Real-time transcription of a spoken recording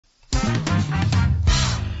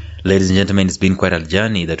Ladies and gentlemen, it's been quite a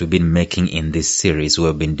journey that we've been making in this series.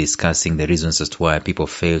 We've been discussing the reasons as to why people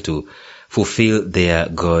fail to fulfill their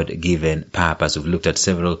God-given purpose. We've looked at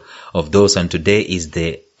several of those, and today is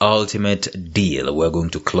the ultimate deal. We're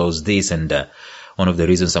going to close this, and one of the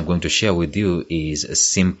reasons I'm going to share with you is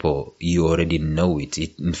simple. You already know it.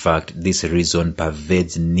 In fact, this reason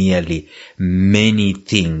pervades nearly many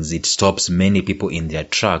things. It stops many people in their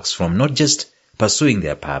tracks from not just pursuing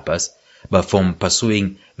their purpose, but from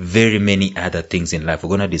pursuing very many other things in life. We're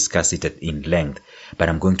going to discuss it in length, but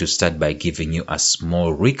I'm going to start by giving you a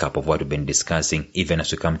small recap of what we've been discussing, even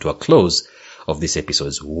as we come to a close of these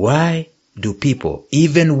episodes. Why do people,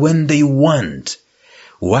 even when they want,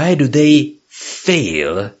 why do they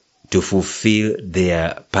fail to fulfill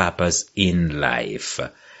their purpose in life?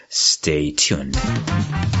 Stay tuned.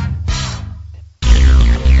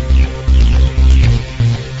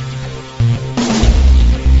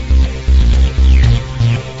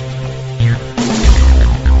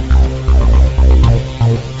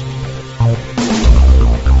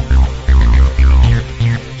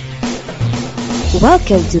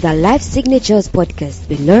 Welcome to the Life Signatures podcast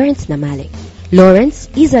with Lawrence Namale. Lawrence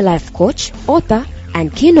is a life coach, author,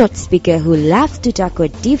 and keynote speaker who loves to tackle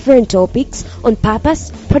different topics on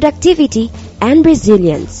purpose, productivity, and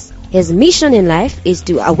resilience. His mission in life is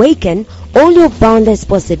to awaken all your boundless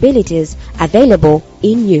possibilities available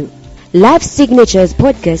in you. Life Signatures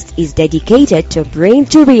podcast is dedicated to bring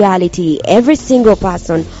to reality every single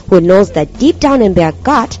person who knows that deep down in their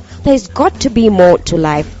gut, there's got to be more to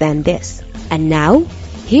life than this. And now,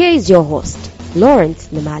 here is your host, Lawrence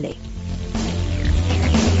Namale.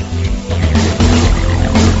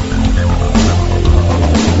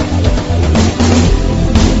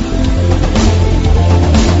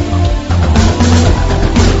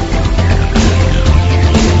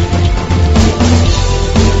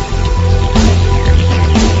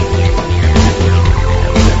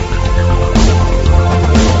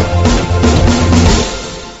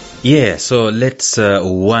 Yeah, so let's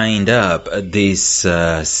wind up this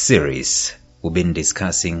series. We've been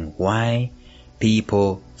discussing why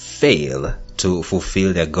people fail to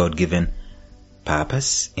fulfill their God-given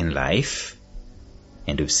purpose in life.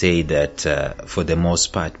 And we've said that for the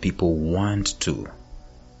most part, people want to.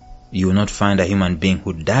 You will not find a human being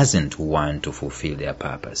who doesn't want to fulfill their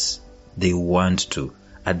purpose. They want to.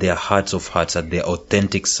 At their hearts of hearts, at their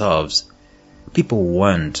authentic selves, people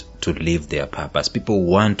want to live their purpose. People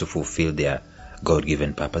want to fulfill their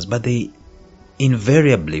God-given purpose, but they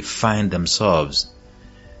invariably find themselves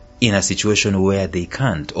in a situation where they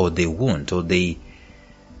can't, or they won't, or they,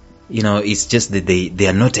 it's just that they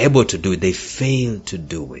are not able to do it. They fail to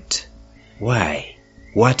do it. Why?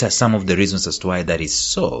 What are some of the reasons as to why that is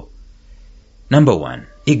so? Number one,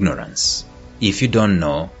 ignorance. If you don't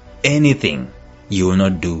know anything, you will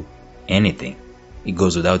not do anything. It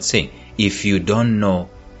goes without saying. If you don't know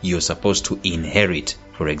you're supposed to inherit,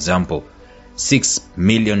 for example, $6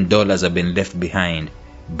 million have been left behind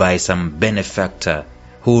by some benefactor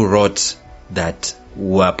who wrote that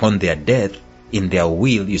upon their death, in their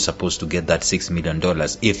will, you're supposed to get that $6 million.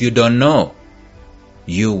 If you don't know,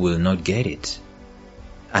 you will not get it.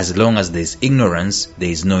 As long as there's ignorance, there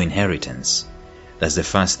is no inheritance. That's the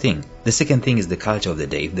first thing. The second thing is the culture of the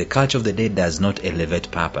day. If the culture of the day does not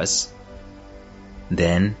elevate purpose,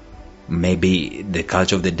 then maybe the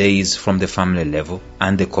culture of the day is from the family level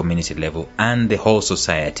and the community level and the whole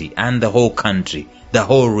society and the whole country, the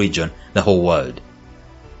whole region, the whole world.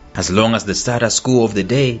 As long as the status quo of the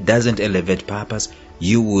day doesn't elevate purpose,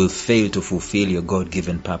 you will fail to fulfill your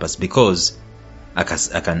God-given purpose, because I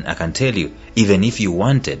can tell you, even if you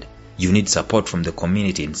wanted, you need support from the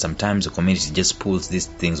community, and sometimes the community just pulls these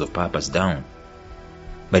things of purpose down.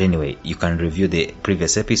 But anyway, you can review the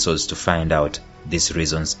previous episodes to find out these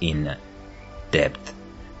reasons in depth.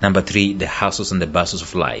 Number 3, the hustles and the bustles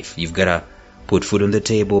of life. You've got to put food on the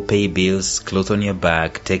table, pay bills, clothes on your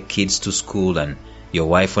back, take kids to school, and your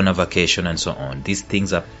wife on a vacation, and so on. These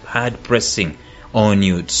things are hard pressing on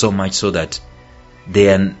you, so much so that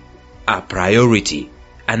they are a priority,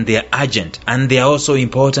 and they are urgent, and they are also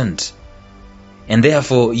important. And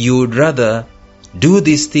therefore, you would rather do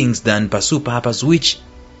these things than pursue purpose, which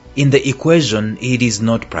in the equation, it is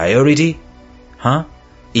not priority,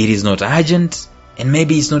 it is not urgent, and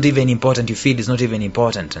maybe it's not even important. You feel it's not even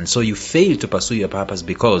important, and so you fail to pursue your purpose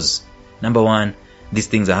because, number one, these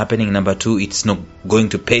things are happening. Number 2, it's not going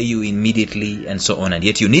to pay you immediately, and so on. And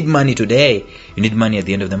yet you need money today. You need money at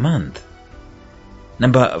the end of the month.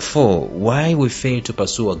 Number 4, why we fail to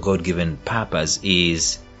pursue a God-given purpose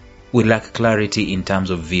is we lack clarity in terms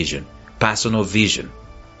of vision, personal vision.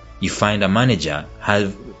 You find a manager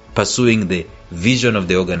pursuing the vision of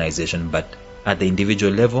the organization, but at the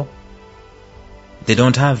individual level, they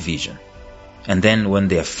don't have vision. And then when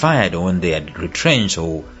they are fired, or when they are retrenched,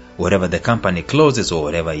 or whatever, the company closes, or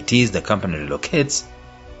whatever it is, the company relocates,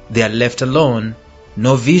 they are left alone,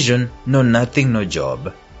 no vision, no nothing, no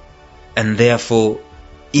job. And therefore,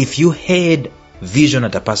 if you had vision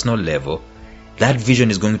at a personal level, that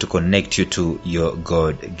vision is going to connect you to your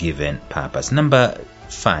God-given purpose. Number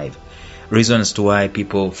 5, reasons to why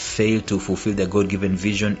people fail to fulfill their God-given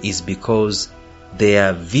vision is because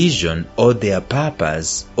their vision or their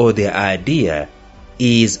purpose or their idea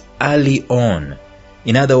is early on.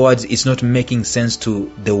 In other words, it's not making sense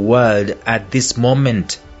to the world at this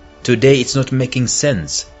moment. Today, it's not making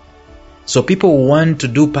sense. So people want to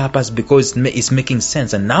do purpose because it's making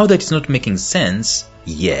sense. And now that it's not making sense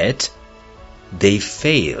yet, they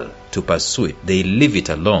fail to pursue it. They leave it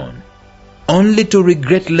alone, only to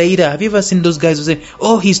regret later. Have you ever seen those guys who say,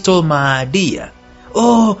 oh, he stole my idea.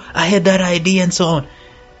 Oh, I had that idea and so on.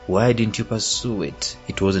 Why didn't you pursue it?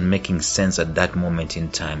 It wasn't making sense at that moment in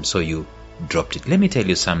time, so you dropped it. Let me tell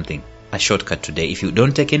you something, a shortcut today. If you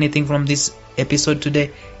don't take anything from this episode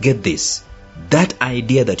today, get this. That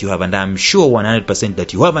idea that you have, and I'm sure 100%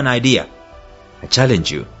 that you have an idea, I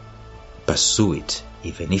challenge you, pursue it,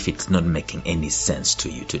 even if it's not making any sense to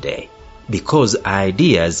you today. Because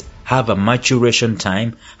ideas have a maturation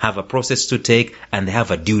time, have a process to take, and they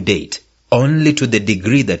have a due date, only to the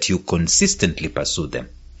degree that you consistently pursue them.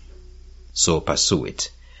 So pursue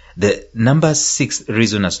it. The number 6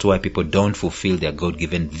 reason as to why people don't fulfill their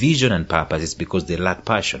God-given vision and purpose is because they lack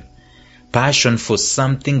passion. Passion for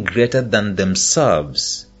something greater than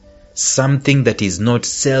themselves. Something that is not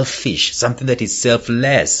selfish. Something that is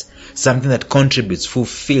selfless. Something that contributes,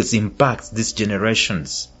 fulfills, impacts these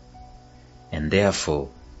generations. And therefore,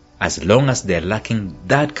 as long as they are lacking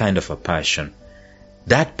that kind of a passion,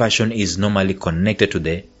 that passion is normally connected to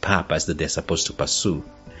the purpose that they're supposed to pursue.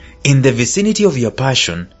 In the vicinity of your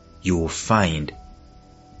passion, you will find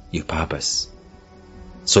your purpose.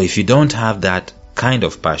 So if you don't have that kind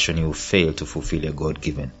of passion, you will fail to fulfill your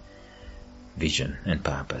God-given vision and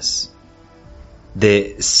purpose.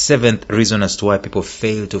 The 7th reason as to why people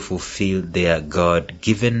fail to fulfill their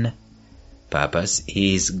God-given purpose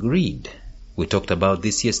is greed. We talked about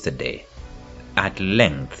this yesterday at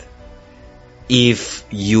length. If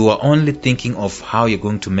you are only thinking of how you're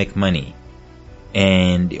going to make money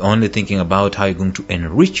and only thinking about how you're going to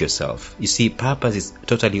enrich yourself, you see, purpose is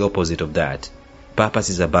totally opposite of that. Purpose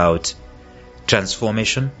is about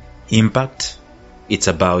transformation, impact. It's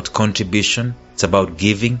about contribution. It's about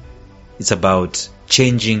giving. It's about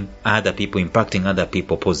changing other people, impacting other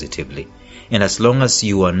people positively. And as long as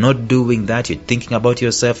you are not doing that, you're thinking about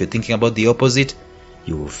yourself, you're thinking about the opposite,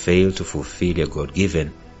 you will fail to fulfill your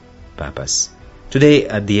God-given purpose. Today,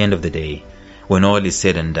 at the end of the day, when all is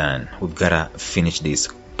said and done, we've got to finish this.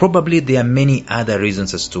 Probably there are many other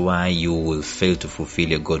reasons as to why you will fail to fulfill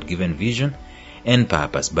your God-given vision and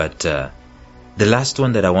purpose. But the last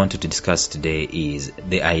one that I wanted to discuss today is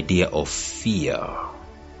the idea of fear.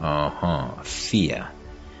 Fear.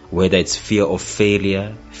 Whether it's fear of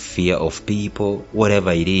failure, fear of people,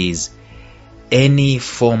 whatever it is, any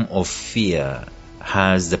form of fear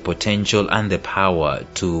has the potential and the power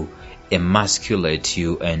to emasculate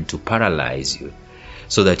you and to paralyze you,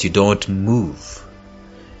 so that you don't move,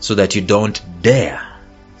 so that you don't dare,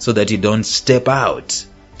 so that you don't step out,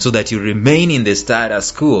 so that you remain in the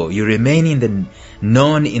status quo, you remain in the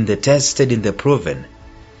known, in the tested, in the proven.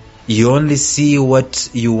 You only see what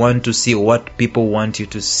you want to see, what people want you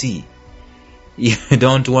to see. You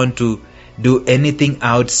don't want to do anything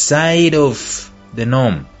outside of the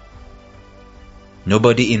norm.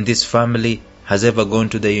 Nobody in this family has ever gone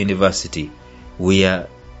to the university. We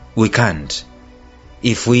can't.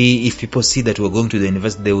 If people see that we're going to the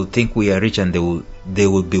university, they will think we are rich and they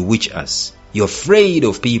will bewitch us. You're afraid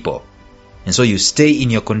of people, and so you stay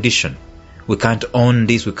in your condition. We can't own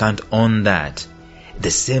this, we can't own that.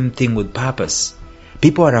 The same thing with purpose.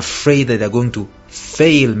 People are afraid that they're going to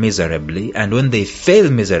fail miserably, and when they fail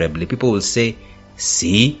miserably, people will say,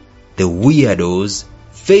 see, the weirdos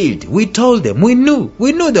failed. We told them, we knew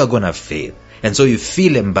they were going to fail. And so you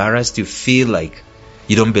feel embarrassed, you feel like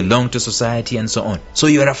you don't belong to society and so on. So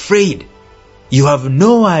you're afraid. You have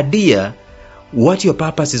no idea what your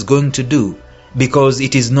purpose is going to do, because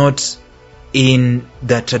it is not in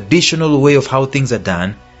the traditional way of how things are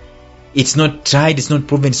done. It's not tried, it's not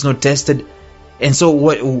proven, it's not tested. And so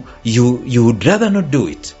what you would rather not do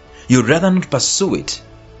it. You'd rather not pursue it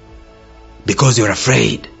because you're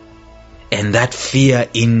afraid. And that fear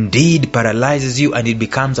indeed paralyzes you, and it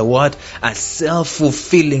becomes a what? A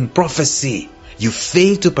self-fulfilling prophecy. You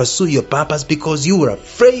fail to pursue your purpose because you were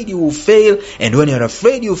afraid you will fail, and when you're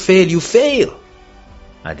afraid you fail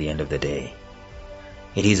at the end of the day.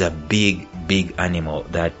 It is a big animal,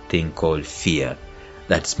 that thing called fear,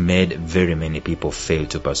 that's made very many people fail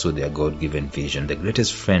to pursue their God-given vision. The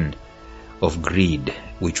greatest friend of greed,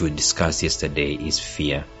 which we discussed yesterday, is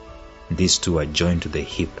fear. These two are joined to the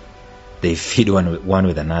hip. They feed one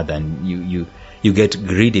with another, and you get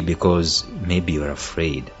greedy because maybe you're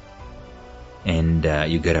afraid. And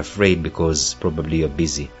you get afraid because probably you're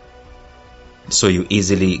busy. So you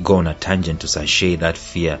easily go on a tangent to sashay that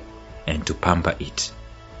fear and to pamper it.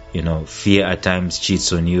 Fear at times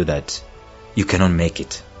cheats on you that you cannot make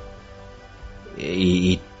it.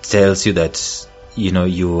 It tells you that,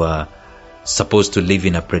 you are supposed to live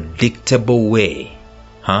in a predictable way.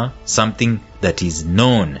 Something that is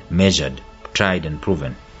known, measured, tried and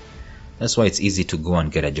proven. That's why it's easy to go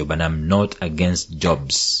and get a job. And I'm not against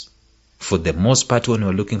jobs. For the most part, when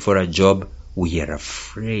we're looking for a job, we are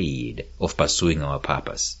afraid of pursuing our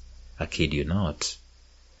purpose. I kid you not.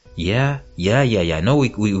 Yeah. No,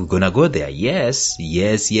 we're gonna go there. Yes.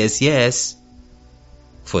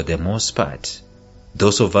 For the most part,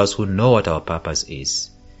 those of us who know what our purpose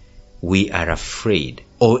is, we are afraid.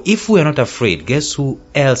 Or if we are not afraid, guess who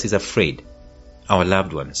else is afraid? Our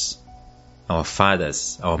loved ones, our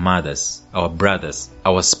fathers, our mothers, our brothers,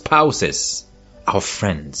 our spouses, our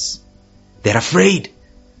friends. They're afraid.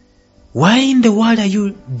 Why in the world are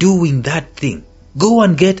you doing that thing? Go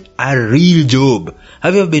and get a real job.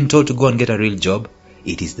 Have you ever been told to go and get a real job?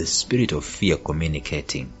 It is the spirit of fear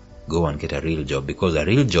communicating. Go and get a real job, because a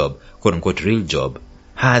real job, quote unquote real job,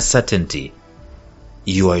 has certainty.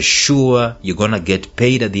 You are sure you're going to get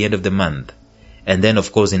paid at the end of the month. And then,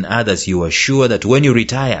 of course, in others, you are sure that when you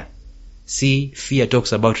retire, see, fear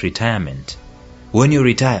talks about retirement. When you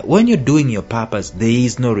retire, when you're doing your purpose, there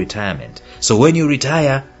is no retirement. So when you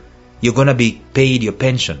retire, you're going to be paid your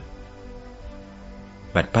pension.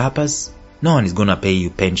 But purpose, no one is going to pay you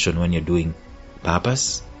pension when you're doing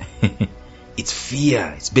purpose. It's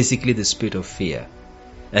fear. It's basically the spirit of fear.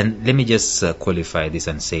 And let me just qualify this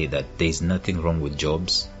and say that there is nothing wrong with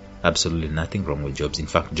jobs. Absolutely nothing wrong with jobs. In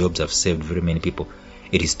fact, jobs have saved very many people.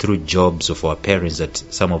 It is through jobs of our parents that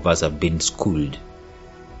some of us have been schooled.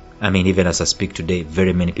 I mean, even as I speak today,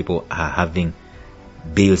 very many people are having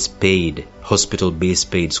bills paid, hospital bills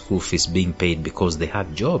paid, school fees being paid because they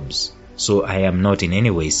have jobs. So I am not in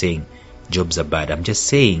any way saying jobs are bad. I'm just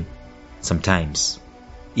saying sometimes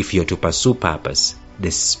if you're to pursue purpose,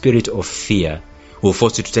 the spirit of fear will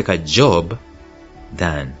force you to take a job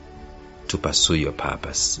than to pursue your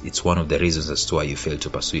purpose. It's one of the reasons as to why you fail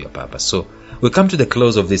to pursue your purpose. So we come to the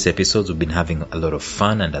close of this episode. We've been having a lot of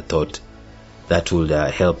fun, and I thought that would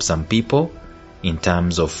help some people in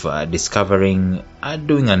terms of discovering,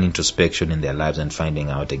 doing an introspection in their lives and finding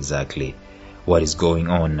out exactly what is going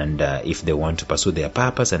on, and if they want to pursue their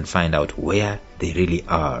purpose and find out where they really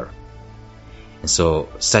are. And so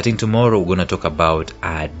starting tomorrow, we're going to talk about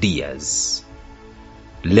ideas.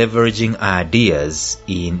 Leveraging ideas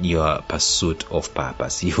in your pursuit of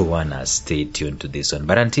purpose. You want to stay tuned to this one.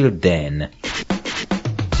 But until then,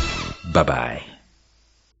 bye-bye.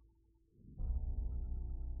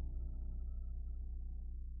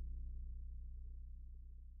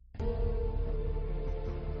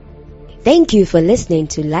 Thank you for listening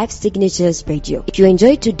to Life Signatures Radio. If you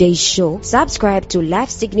enjoyed today's show, subscribe to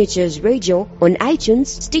Life Signatures Radio on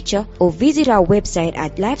iTunes, Stitcher, or visit our website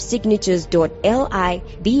at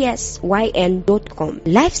lifesignatures.libsyn.com.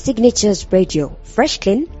 Life Signatures Radio, fresh,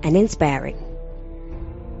 clean, and inspiring.